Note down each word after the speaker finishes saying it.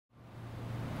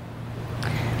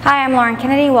Hi, I'm Lauren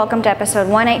Kennedy. Welcome to episode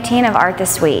 118 of Art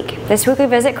This Week. This week we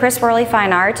visit Cris Worley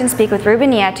Fine Arts and speak with Ruben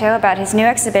Nieto about his new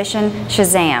exhibition,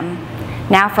 SHAZAM.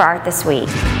 Now for Art This Week.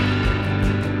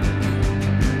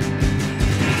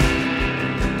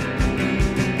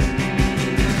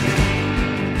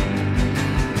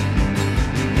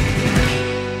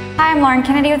 Hi, I'm Lauren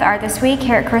Kennedy with Art This Week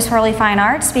here at Cris Worley Fine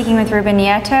Arts, speaking with Ruben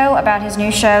Nieto about his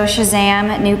new show,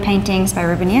 SHAZAM, New Paintings by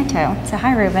Ruben Nieto. So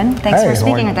hi, Ruben. Thanks for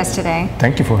speaking with us today.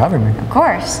 Thank you for having me. Of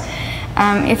course.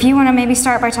 If you want to maybe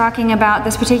start by talking about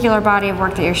this particular body of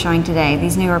work that you're showing today,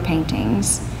 these newer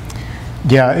paintings.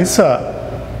 Yeah, it's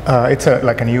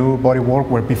like a new body of work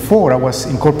where before I was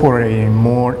incorporating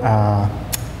more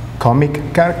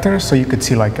comic characters, so you could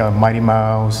see like Mighty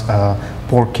Mouse,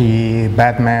 Porky,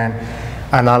 Batman.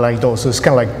 And I like those, so it's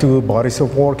kind of like two bodies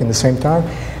of work in the same time.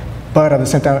 But at the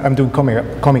same time, I'm doing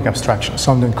comic abstraction.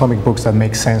 So I'm doing comic books that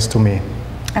make sense to me.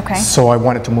 Okay. So I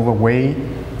wanted to move away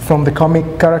from the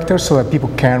comic characters so that people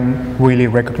can really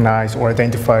recognize or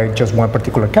identify just one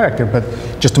particular character, but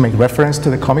just to make reference to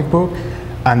the comic book.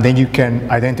 And then you can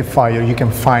identify or you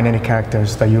can find any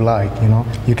characters that you like, you know.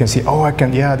 You can see, oh,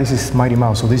 yeah, this is Mighty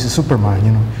Mouse, or this is Superman,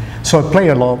 you know. So I play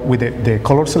a lot with the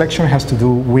color selection. It has to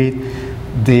do with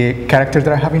the character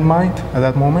that I have in mind at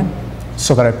that moment,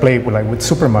 so that I play with, like with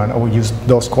Superman, I will use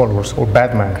those colors, or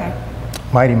Batman, okay,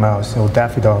 Mighty Mouse, or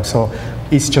Daffy Dog. So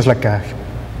it's just like a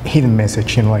hidden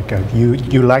message, you know, like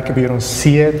you like it, but you don't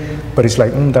see it, but it's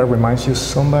like that reminds you of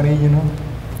somebody, you know.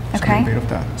 Okay. So a bit of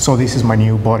that. So this is my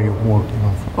new body of work, you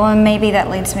know. Well, and maybe that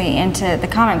leads me into the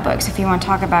comic books. If you want to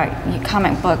talk about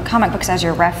comic books as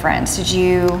your reference, did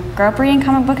you grow up reading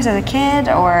comic books as a kid,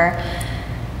 or?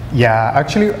 Yeah,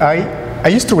 actually, I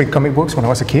used to read comic books when I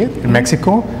was a kid in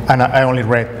Mexico, and I only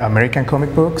read American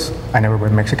comic books. I never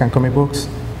read Mexican comic books.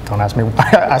 Don't ask me,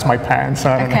 ask my parents,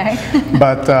 I don't know.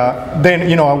 But then,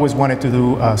 you know, I always wanted to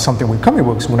do something with comic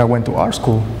books when I went to art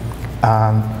school.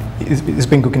 It's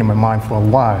been cooking in my mind for a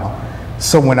while.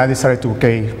 So when I decided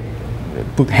to,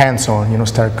 put hands on, you know,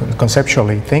 start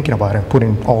conceptually thinking about it,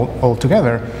 putting all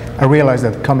together, I realized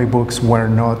that comic books were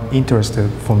not interested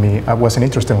for me. I wasn't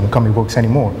interested in comic books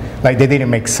anymore. Like, they didn't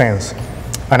make sense.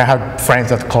 And I had friends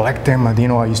that collect them, and you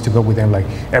know, I used to go with them like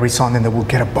every Sunday, and they would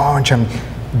get a bunch, and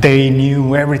they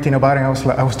knew everything about it.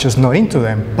 I was just not into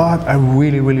them, but I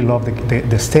really, really loved the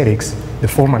aesthetics, the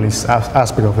formalist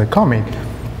aspect of the comic,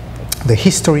 the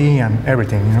history and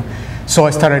everything, you know. So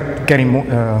I started getting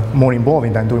more involved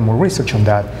in that, doing more research on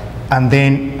that. And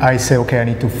then I said, okay, I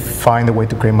need to find a way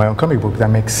to create my own comic book that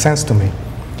makes sense to me.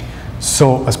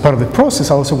 So as part of the process,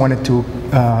 I also wanted to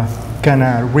kind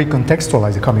of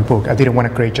recontextualize the comic book. I didn't want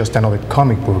to create just another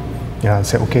comic book, you know, and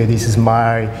say, okay, this is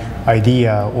my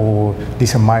idea, or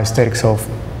these are my aesthetics of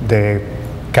the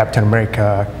Captain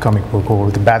America comic book,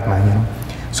 or the Batman, you know.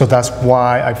 So that's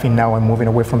why I think now I'm moving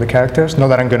away from the characters. Not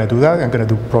that I'm going to do that, I'm going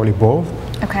to do probably both.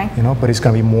 Okay. You know, but it's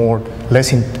going to be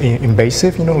less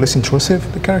invasive, you know, less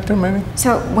intrusive, the character maybe.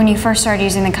 So when you first started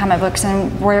using the comic books,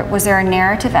 was there a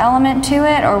narrative element to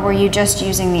it, or were you just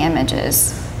using the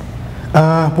images?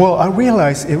 Well, I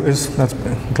realized that's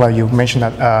glad you mentioned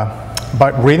that, by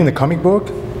reading the comic book,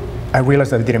 I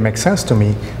realized that it didn't make sense to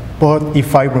me. But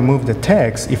if I remove the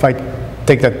text, if I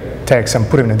take that text and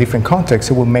put it in a different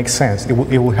context, it will make sense. It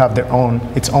will have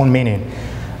its own meaning.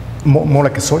 More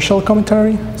like a social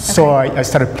commentary. Okay. So I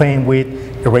started playing with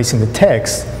erasing the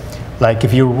text. Like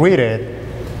if you read it,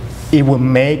 it will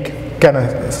kind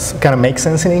of make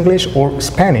sense in English or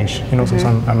Spanish. You know, since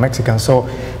I'm Mexican. So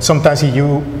sometimes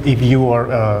if you are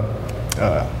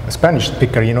a Spanish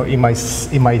speaker, you know, it might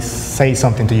say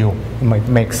something to you. It might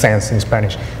make sense in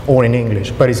Spanish or in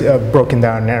English, but it's a broken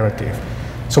down narrative.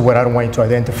 So what I don't want you to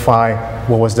identify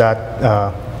what was that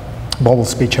bubble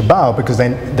speech about, because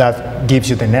then that gives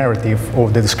you the narrative or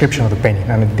the description of the painting,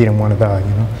 and I didn't want that, you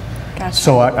know. Gotcha.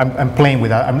 So I'm playing with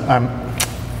that. I'm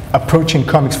approaching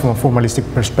comics from a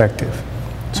formalistic perspective.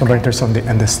 So I'm very interested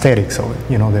in the aesthetics of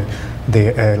it, you know,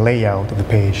 the layout of the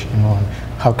page, you know, and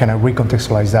how can I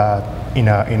recontextualize that in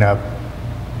a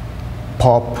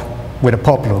with a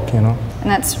pop look, you know. And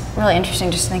that's really interesting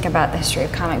just to think about the history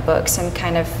of comic books and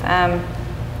kind of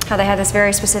how they had this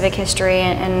very specific history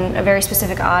and a very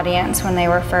specific audience when they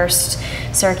were first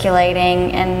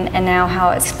circulating, and now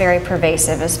how it's very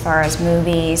pervasive as far as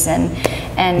movies and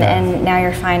now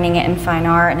you're finding it in fine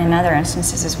art and in other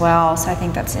instances as well. So I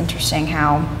think that's interesting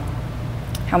how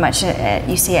much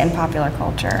you see it in popular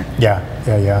culture. Yeah.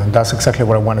 That's exactly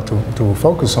what I wanted to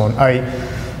focus on. I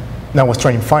was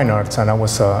training fine arts, and I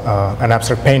was an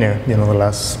abstract painter, you know, the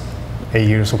last 8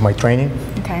 years of my training.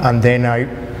 Okay. And then I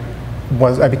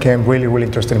became really, really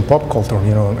interested in pop culture,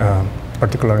 you know,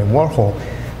 particularly in Warhol.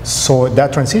 So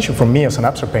that transition from me as an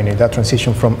abstract painter, that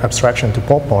transition from abstraction to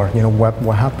pop art, you know, what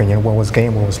happened, you know, what was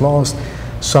gained, what was lost.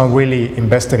 So I'm really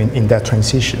invested in that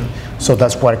transition. So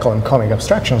that's why I call them comic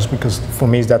abstractions, because for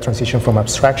me it's that transition from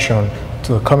abstraction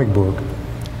to a comic book,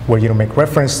 where you don't make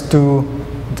reference to,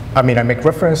 I mean, I make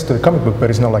reference to the comic book,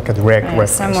 but it's not like a direct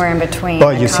reference. Somewhere in between.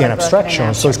 But you see an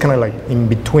abstraction, so it's kind of like in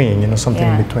between, you know, something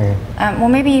in between. Well,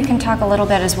 maybe you can talk a little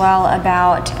bit as well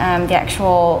about the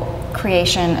actual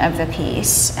creation of the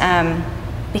piece,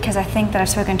 because I think that I've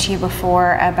spoken to you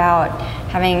before about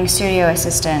having studio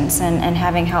assistants and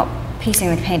having help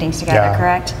piecing the paintings together,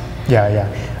 correct? Yeah.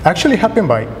 Actually, it happened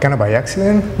kind of by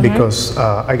accident, because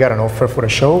I got an offer for a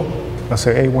show. I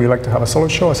said, hey, would you like to have a solo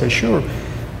show? I said, sure.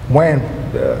 When?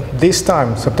 This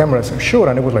time, September. I said, sure.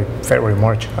 And it was like February,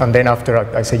 March. And then after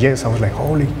I said yes, I was like,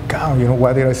 holy cow, you know,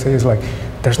 what did I say? It's like,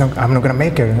 I'm not gonna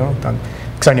make it, you know,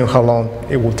 because I knew how long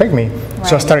it would take me. Right.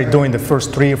 So I started doing the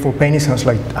first 3 or 4 paintings, and I was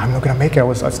like, I'm not gonna make it. I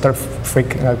was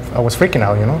freaking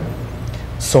out, you know.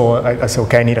 So I said,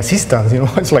 okay, I need assistance, you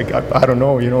know. It's like, I don't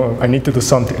know, you know, I need to do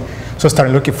something. So I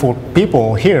started looking for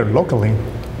people here locally.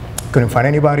 Couldn't find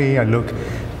anybody. I looked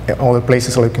at all the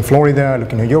places. I looked in Florida, I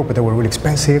looked in New York, but they were really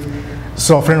expensive.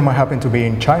 So a friend of mine happened to be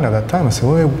in China at that time. I said,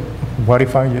 well, what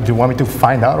if do you want me to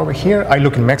find out over here? I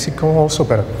looked in Mexico also,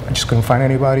 but I just couldn't find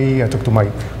anybody. I talked to my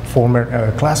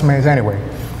former classmates anyway.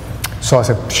 So I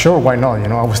said, sure, why not? You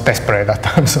know, I was desperate at that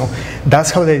time. So that's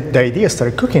how the idea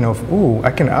started cooking of, ooh, I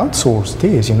can outsource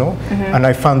this, you know? And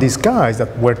I found these guys that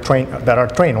are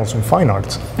trained also in fine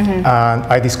arts. And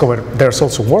I discovered there's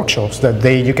also workshops that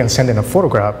you can send in a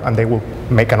photograph and they will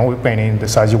make an oil painting the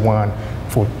size you want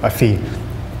for a fee.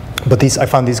 But I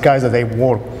found these guys that they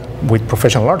work with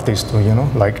professional artists too, you know?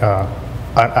 Like,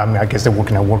 I mean, I guess they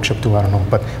work in a workshop too, I don't know,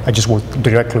 but I just work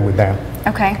directly with them.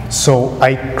 Okay. So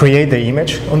I create the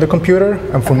image on the computer,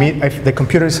 and for me, the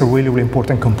computer is a really, really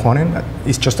important component.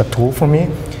 It's just a tool for me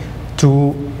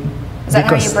to... Is that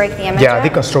how you break the image up?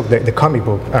 Deconstruct the comic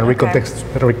book and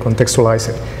recontextualize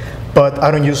it. But I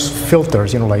don't use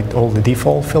filters, you know, like all the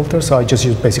default filters. So I just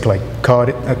use basically like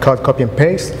cut, copy, and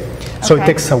paste. So it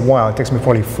takes a while. It takes me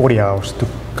probably 40 hours to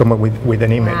come up with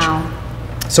an image. Wow.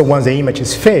 So once the image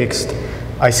is fixed,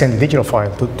 I send the digital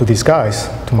file to these guys,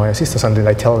 to my assistants, and then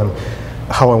I tell them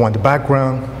how I want the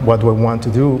background, what do I want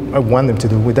to do, I want them to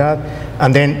do with that.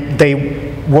 And then they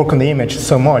work on the image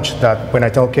so much that when I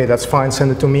tell, okay, that's fine,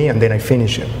 send it to me, and then I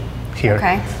finish it here.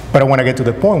 Okay. But I want to get to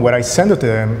the point where I send it to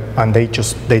them, and they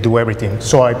do everything.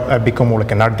 So I become more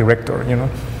like an art director, you know.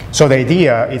 So the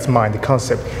idea is mine, the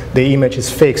concept. The image is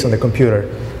fixed on the computer,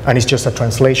 and it's just a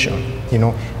translation, you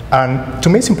know. And to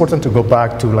me, it's important to go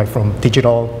back to like from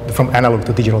analog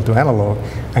to digital to analog,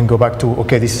 and go back to,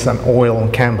 okay, this is an oil on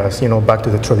canvas, you know, back to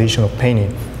the traditional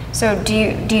painting. So do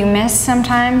you miss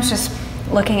sometimes just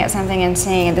looking at something and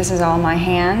seeing this is all my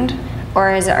hand, or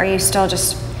are you still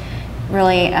just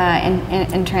really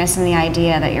interested in the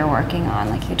idea that you're working on,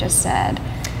 like you just said?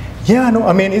 Yeah, no,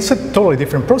 I mean, it's a totally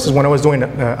different process. When I was doing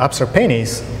abstract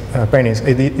paintings,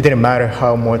 it didn't matter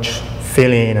how much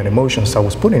feeling and emotions I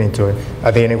was putting into it.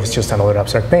 At the end, it was just another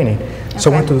abstract painting. Okay. So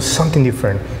I wanted to do something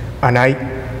different, and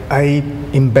I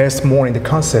invest more in the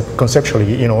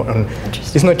conceptually, you know. And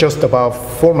it's not just about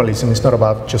formalism. It's not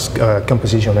about just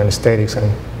composition and aesthetics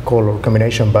and color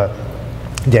combination, but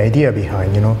the idea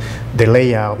behind, you know, the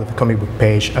layout of the comic book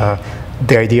page,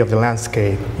 the idea of the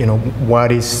landscape. You know,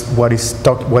 what is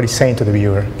saying to the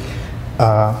viewer.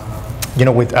 You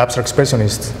know, with abstract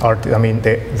expressionist art, I mean,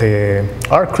 the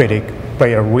art critic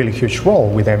play a really huge role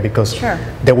with them, because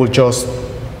they will just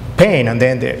paint, and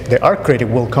then the art critic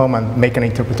will come and make an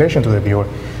interpretation to the viewer.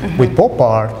 With pop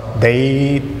art,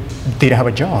 they didn't have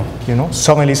a job, you know.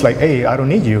 Suddenly it's like, hey, I don't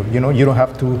need you, you know, you don't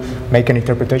have to make an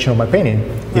interpretation of my painting.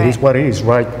 It is what it is,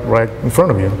 right in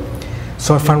front of you.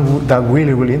 So I found that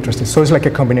really, really interesting. So it's like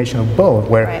a combination of both,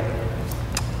 where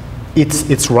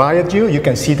it's right at you. You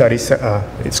can see that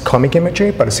it's comic imagery,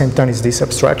 but at the same time it's this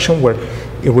abstraction where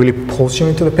it really pulls you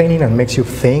into the painting and makes you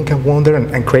think and wonder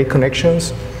and create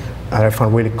connections. And I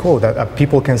found really cool that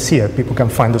people can see it. People can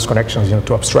find those connections, you know,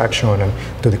 to abstraction and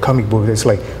to the comic book. It's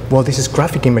like, well, this is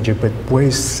graphic imagery, but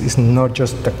it's not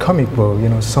just a comic book, you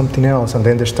know, something else. And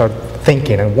then they start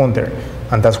thinking and wonder.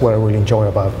 And that's what I really enjoy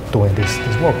about doing this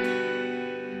work.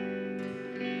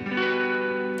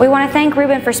 We want to thank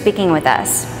Ruben for speaking with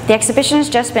us. The exhibition has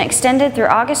just been extended through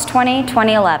August 20,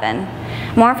 2011.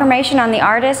 More information on the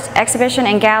artist, exhibition,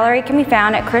 and gallery can be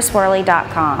found at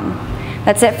CrisWorley.com.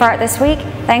 That's it for Art This Week.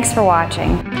 Thanks for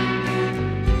watching.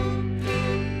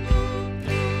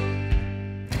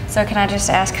 So can I just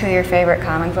ask who your favorite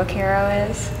comic book hero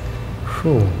is?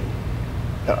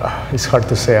 It's hard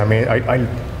to say. I mean,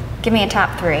 Give me a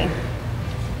top 3.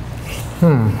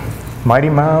 Mighty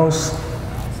Mouse.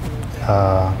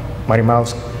 Mighty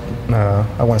Mouse.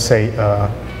 I want to say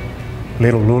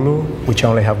Little Lulu, which I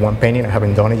only have one painting. I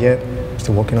haven't done it yet.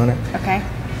 Still working on it. Okay.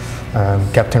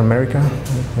 Captain America.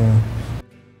 Yeah.